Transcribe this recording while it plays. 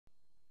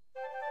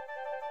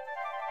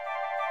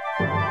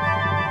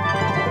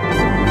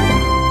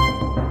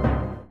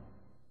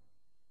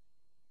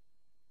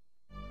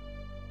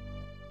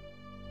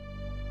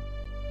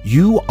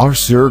You are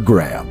Sir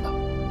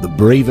Graham, the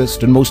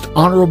bravest and most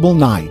honorable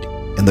knight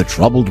in the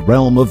troubled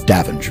realm of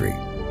Daventry.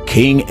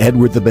 King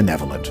Edward the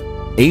Benevolent,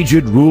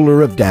 aged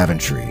ruler of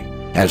Daventry,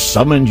 has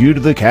summoned you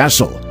to the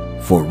castle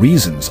for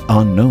reasons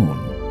unknown.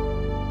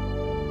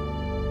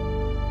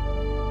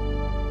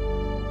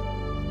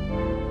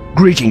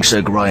 Greetings,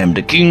 Sir Graham.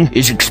 The King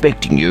is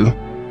expecting you.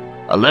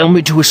 Allow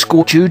me to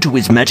escort you to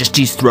His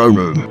Majesty's throne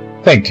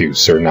room. Thank you,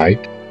 Sir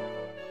Knight.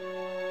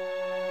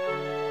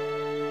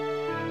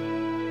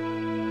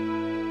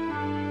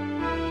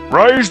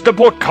 Raise the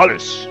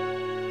portcullis.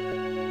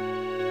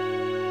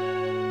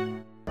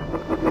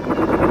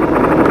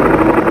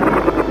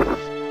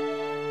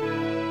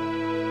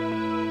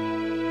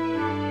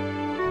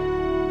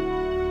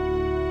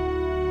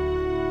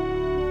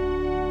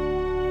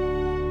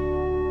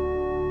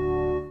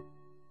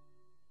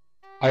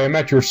 I am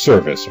at your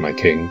service, my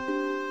king.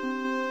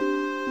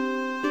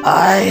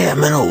 I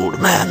am an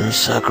old man,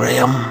 Sir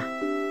Graham.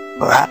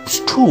 Perhaps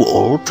too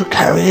old to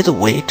carry the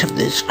weight of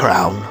this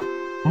crown.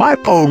 My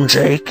bones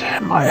ache,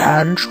 my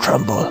hands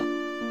tremble.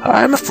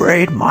 I am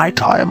afraid my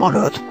time on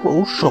earth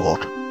grows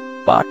short.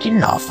 But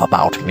enough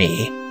about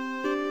me.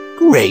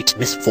 Great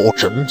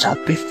misfortunes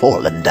have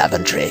befallen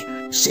Daventry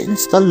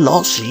since the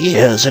loss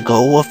years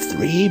ago of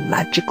 3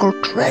 magical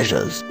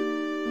treasures.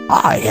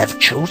 I have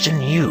chosen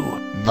you,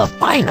 the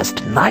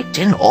finest knight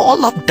in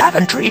all of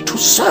Daventry, to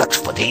search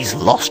for these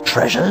lost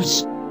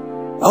treasures.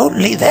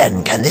 Only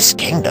then can this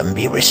kingdom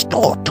be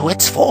restored to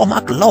its former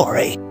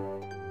glory.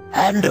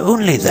 And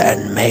only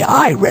then may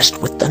I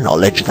rest with the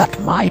knowledge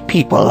that my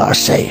people are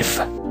safe.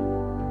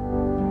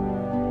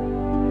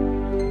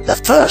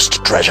 The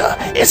first treasure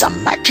is a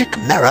magic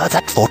mirror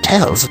that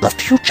foretells the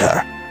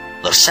future.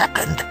 The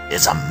second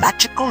is a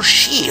magical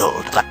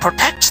shield that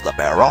protects the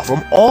bearer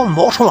from all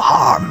mortal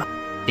harm.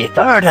 The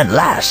third and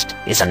last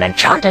is an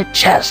enchanted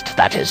chest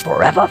that is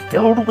forever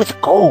filled with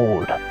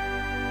gold.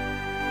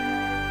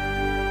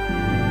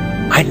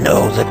 I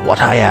know that what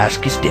I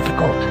ask is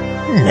difficult,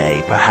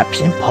 nay,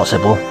 perhaps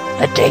impossible.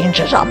 The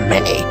dangers are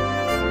many,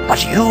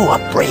 but you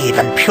are brave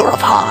and pure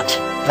of heart.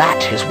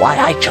 That is why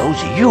I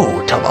chose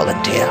you to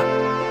volunteer.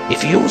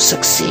 If you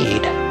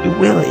succeed, you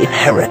will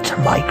inherit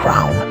my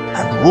crown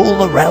and rule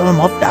the realm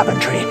of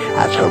Daventry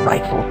as her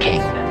rightful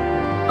king.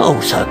 Go,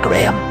 Sir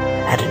Graham,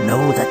 and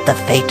know that the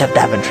fate of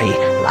Daventry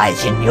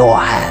lies in your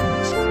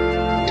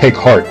hands. Take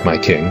heart, my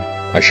king.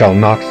 I shall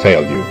not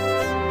fail you.